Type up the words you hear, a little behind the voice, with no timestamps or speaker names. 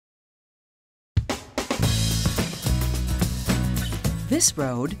This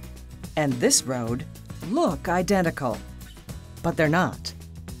road and this road look identical, but they're not.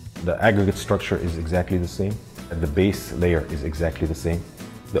 The aggregate structure is exactly the same. The base layer is exactly the same.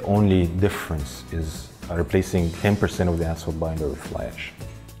 The only difference is replacing 10% of the asphalt binder with fly ash.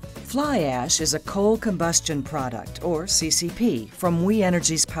 Fly ash is a coal combustion product, or CCP, from We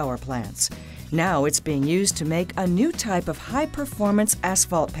Energy's power plants. Now it's being used to make a new type of high-performance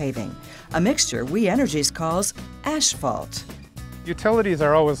asphalt paving, a mixture We Energies calls ASHphalt. Utilities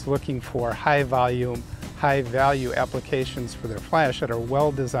are always looking for high-volume, high-value applications for their fly ash that are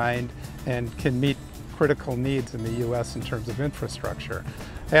well-designed and can meet critical needs in the U.S. in terms of infrastructure.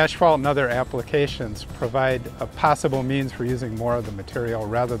 ASHphalt and other applications provide a possible means for using more of the material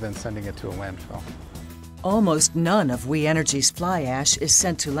rather than sending it to a landfill. Almost none of We Energies fly ash is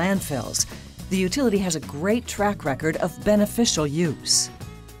sent to landfills. The utility has a great track record of beneficial use.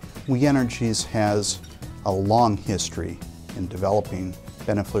 We Energies has a long history in developing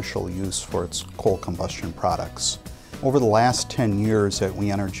beneficial use for its coal combustion products. Over the last 10 years at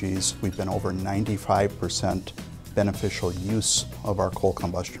We Energies, we've been over 95% beneficial use of our coal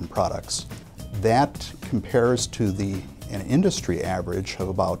combustion products. That compares to an industry average of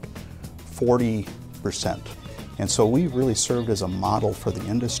about 40%. And so we really served as a model for the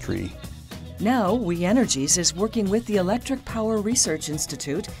industry. Now, We Energies is working with the Electric Power Research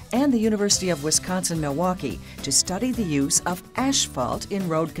Institute and the University of Wisconsin-Milwaukee to study the use of ASHphalt in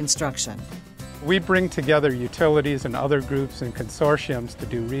road construction. We bring together utilities and other groups and consortiums to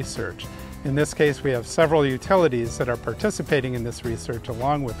do research. In this case, we have several utilities that are participating in this research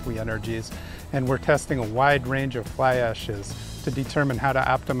along with We Energies, and we're testing a wide range of fly ashes to determine how to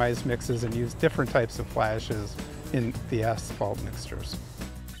optimize mixes and use different types of fly ashes in the asphalt mixtures.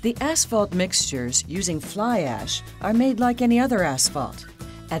 The asphalt mixtures using fly ash are made like any other asphalt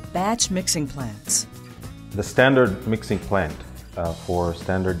at batch mixing plants. The standard mixing plant for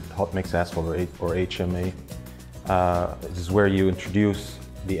standard hot mix asphalt or HMA is where you introduce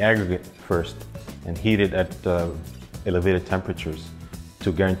the aggregate first and heat it at elevated temperatures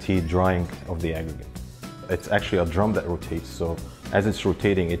to guarantee drying of the aggregate. It's actually a drum that rotates, so as it's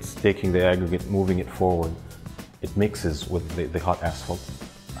rotating, it's taking the aggregate, moving it forward. It mixes with the hot asphalt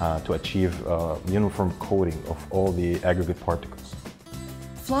to achieve uniform coating of all the aggregate particles.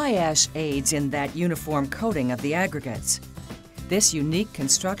 Fly ash aids in that uniform coating of the aggregates. This unique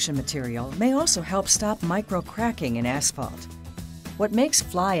construction material may also help stop micro-cracking in asphalt. What makes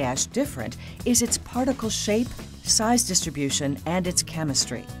fly ash different is its particle shape, size distribution, and its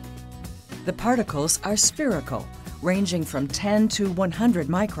chemistry. The particles are spherical, ranging from 10 to 100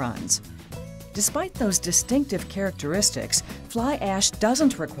 microns. Despite those distinctive characteristics, fly ash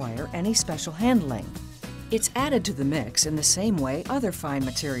doesn't require any special handling. It's added to the mix in the same way other fine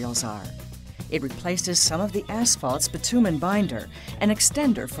materials are. It replaces some of the asphalt's bitumen binder, an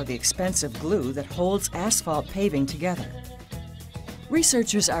extender for the expensive glue that holds asphalt paving together.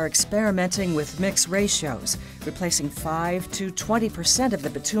 Researchers are experimenting with mix ratios, replacing 5 to 20% of the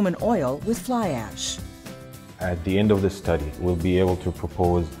bitumen oil with fly ash. At the end of the study, we'll be able to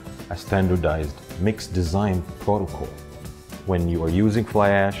propose a standardized mix design protocol. When you are using fly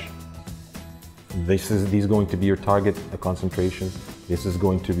ash, this is going to be your target concentration. This is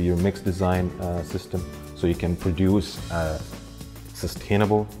going to be your mix design system, so you can produce a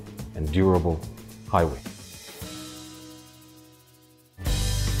sustainable and durable highway.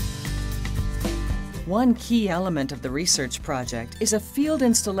 One key element of the research project is a field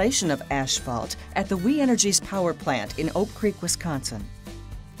installation of ASHphalt at the We Energies power plant in Oak Creek, Wisconsin.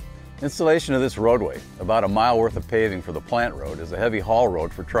 Installation of this roadway, about a mile worth of paving for the plant road, is a heavy haul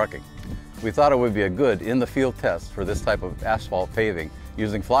road for trucking. We thought it would be a good in-the-field test for this type of asphalt paving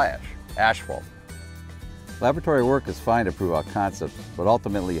using fly ash, ASHphalt. Laboratory work is fine to prove out concepts, but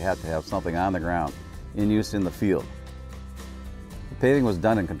ultimately you have to have something on the ground, in use in the field. The paving was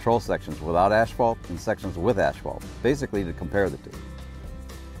done in control sections without ASHphalt and sections with ASHphalt, basically to compare the two.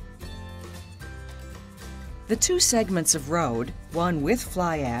 The two segments of road, one with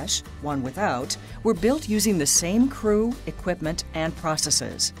fly ash, one without, were built using the same crew, equipment, and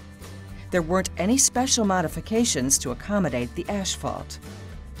processes. There weren't any special modifications to accommodate the ASHphalt.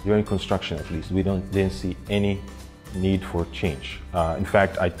 During construction, at least, we didn't see any need for change. In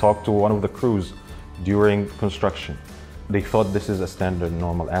fact, I talked to one of the crews during construction. They thought this is a standard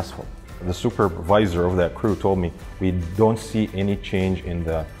normal asphalt. The supervisor of that crew told me, we don't see any change in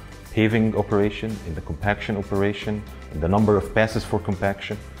the paving operation, in the compaction operation, in the number of passes for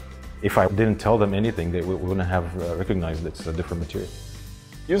compaction. If I didn't tell them anything, they wouldn't have recognized it's a different material.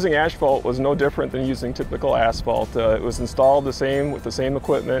 Using ASHphalt was no different than using typical asphalt. It was installed the same with the same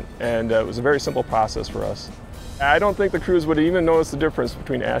equipment, and it was a very simple process for us. I don't think the crews would even notice the difference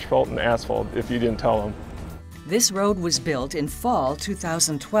between ASHphalt and asphalt if you didn't tell them. This road was built in fall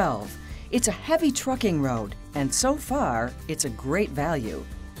 2012. It's a heavy trucking road, and so far, it's a great value.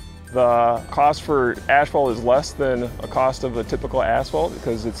 The cost for ASHphalt is less than a cost of a typical asphalt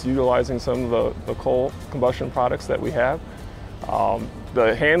because it's utilizing some of the coal combustion products that we have.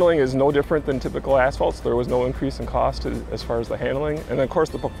 The handling is no different than typical asphalt, so there was no increase in cost as far as the handling. And then, of course,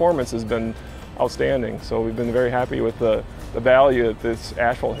 the performance has been outstanding, so we've been very happy with the value that this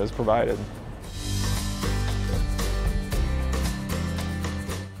ASHphalt has provided.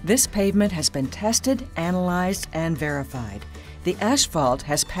 This pavement has been tested, analyzed, and verified. The ASHphalt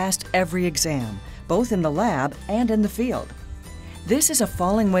has passed every exam, both in the lab and in the field. This is a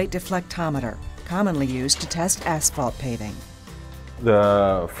falling weight deflectometer, commonly used to test asphalt paving.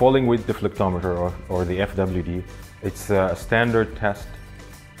 The falling weight deflectometer, or the FWD, it's a standard test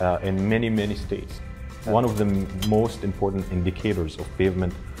in many states. One of the most important indicators of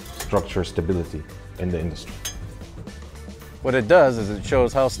pavement structure stability in the industry. What it does is it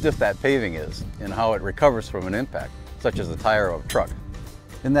shows how stiff that paving is and how it recovers from an impact, such as the tire of a truck.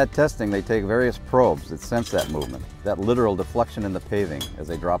 In that testing, they take various probes that sense that movement, that literal deflection in the paving as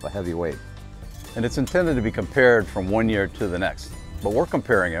they drop a heavy weight. And it's intended to be compared from one year to the next. But we're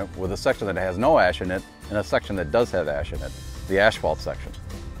comparing it with a section that has no ash in it and a section that does have ash in it, the ASHphalt section.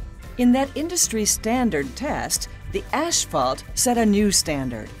 In that industry standard test, the ASHphalt set a new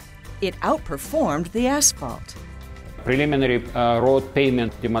standard. It outperformed the asphalt. Preliminary road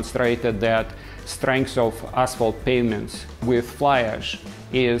pavement demonstrated that strength of asphalt pavements with fly ash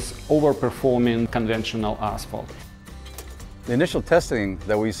is overperforming conventional asphalt. The initial testing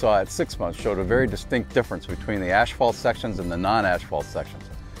that we saw at 6 months showed a very distinct difference between the ASHphalt sections and the non-ASHphalt sections.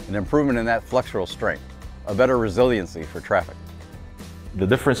 An improvement in that flexural strength, a better resiliency for traffic. The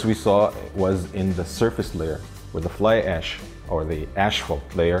difference we saw was in the surface layer, where the fly ash, or the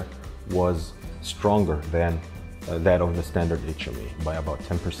ASHphalt layer, was stronger than that of the standard HMA by about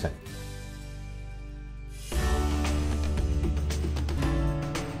 10%.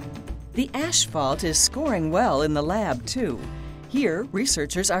 The ASHphalt is scoring well in the lab, too. Here,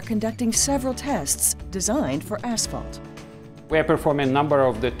 researchers are conducting several tests designed for asphalt. We are performing a number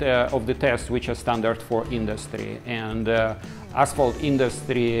of the tests which are standard for industry, and asphalt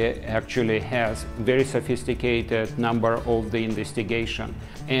industry actually has very sophisticated number of the investigation.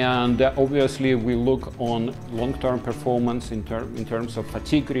 And obviously we look on long-term performance in terms of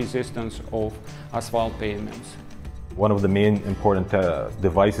fatigue resistance of asphalt pavements. One of the main important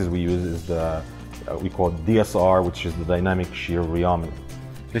devices we use is we call it DSR, which is the dynamic shear rheometer.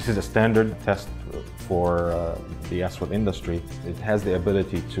 This is a standard test for the asphalt industry. It has the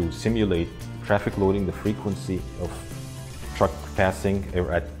ability to simulate traffic loading, the frequency of truck passing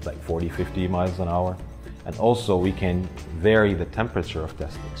at like 40-50 miles an hour. And also we can vary the temperature of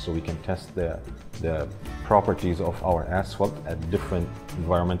testing, so we can test the properties of our asphalt at different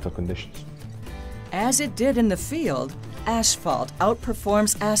environmental conditions. As it did in the field, ASHphalt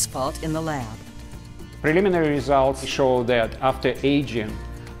outperforms asphalt in the lab. Preliminary results show that after aging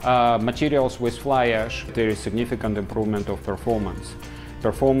materials with fly ash, there is significant improvement of performance.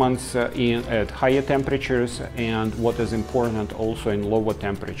 Performance at higher temperatures, and what is important, also in lower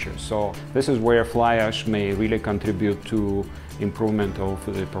temperatures. So this is where fly ash may really contribute to improvement of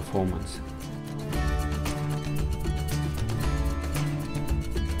the performance.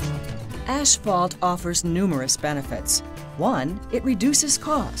 ASHphalt offers numerous benefits. One, it reduces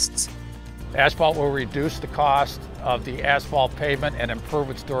costs. ASHphalt will reduce the cost of the asphalt pavement and improve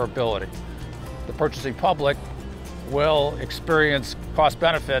its durability. The purchasing public will experience cost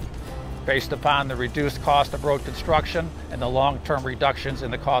benefit based upon the reduced cost of road construction and the long-term reductions in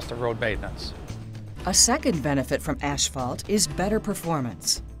the cost of road maintenance. A second benefit from ASHphalt is better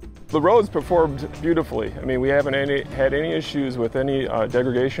performance. The roads performed beautifully. I mean, we haven't had any issues with any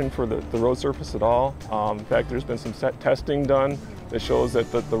degradation for the road surface at all. In fact, there's been some testing done that shows that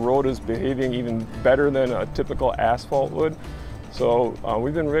the road is behaving even better than a typical asphalt would. So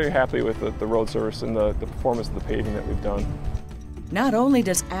we've been very happy with the road surface and the performance of the paving that we've done. Not only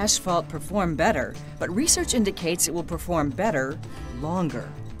does ASHphalt perform better, but research indicates it will perform better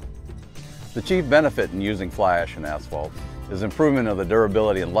longer. The chief benefit in using fly ash in asphalt is improvement of the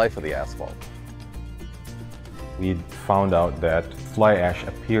durability and life of the asphalt. We found out that fly ash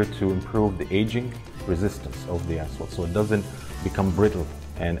appeared to improve the aging resistance of the asphalt, so it doesn't become brittle,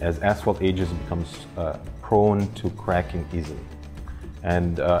 and as asphalt ages, it becomes prone to cracking easily.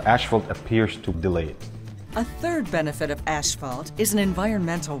 And ASHphalt appears to delay it. A third benefit of ASHphalt is an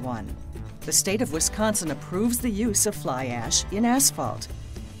environmental one. The state of Wisconsin approves the use of fly ash in asphalt.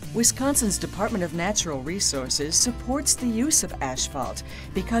 Wisconsin's Department of Natural Resources supports the use of ASHphalt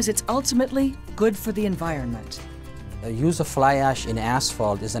because it's ultimately good for the environment. The use of fly ash in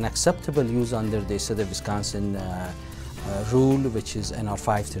asphalt is an acceptable use under the State of Wisconsin rule, which is NR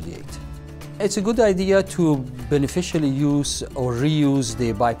 538. It's a good idea to beneficially use or reuse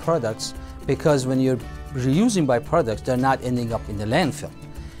the byproducts, because when you're reusing byproducts, they're not ending up in the landfill.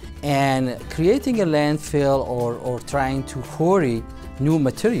 And creating a landfill or trying to quarry new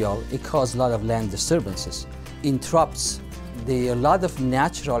material, it causes a lot of land disturbances. Interrupts a lot of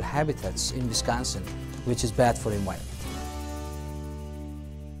natural habitats in Wisconsin, which is bad for the environment.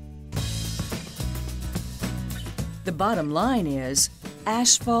 The bottom line is,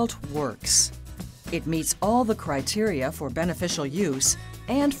 ASHphalt works. It meets all the criteria for beneficial use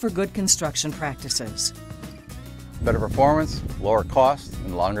and for good construction practices. Better performance, lower cost,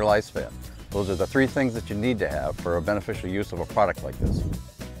 and longer lifespan. Those are the three things that you need to have for a beneficial use of a product like this.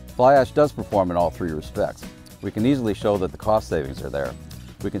 Fly ash does perform in all three respects. We can easily show that the cost savings are there.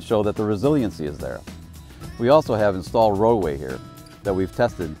 We can show that the resiliency is there. We also have installed roadway here that we've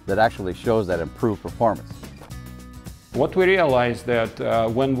tested that actually shows that improved performance. What we realized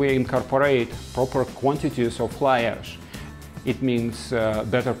that when we incorporate proper quantities of fly ash, it means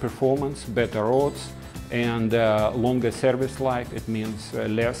better performance, better roads, and longer service life. It means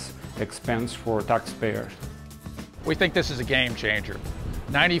less expense for taxpayers. We think this is a game changer.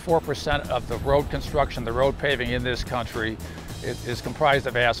 94% of the road construction, the road paving in this country is comprised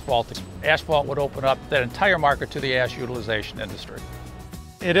of asphalt. ASHphalt would open up that entire market to the ash utilization industry.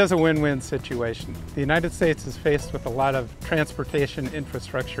 It is a win-win situation. The United States is faced with a lot of transportation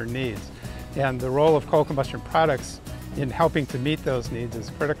infrastructure needs, and the role of coal combustion products in helping to meet those needs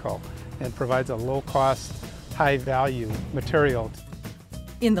is critical and provides a low-cost, high-value material.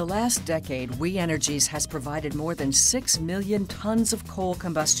 In the last decade, We Energies has provided more than 6 million tons of coal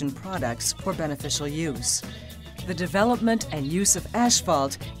combustion products for beneficial use. The development and use of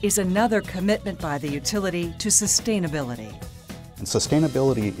ASHphalt is another commitment by the utility to sustainability. And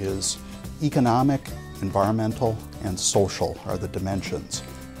sustainability is economic, environmental, and social are the dimensions.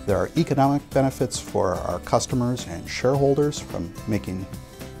 There are economic benefits for our customers and shareholders from making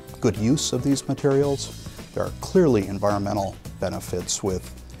good use of these materials. There are clearly environmental benefits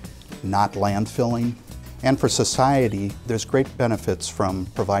with not landfilling. And for society, there's great benefits from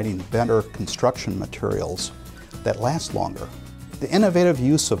providing better construction materials that last longer. The innovative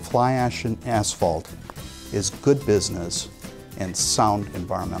use of fly ash in asphalt is good business and sound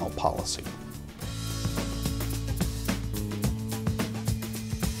environmental policy.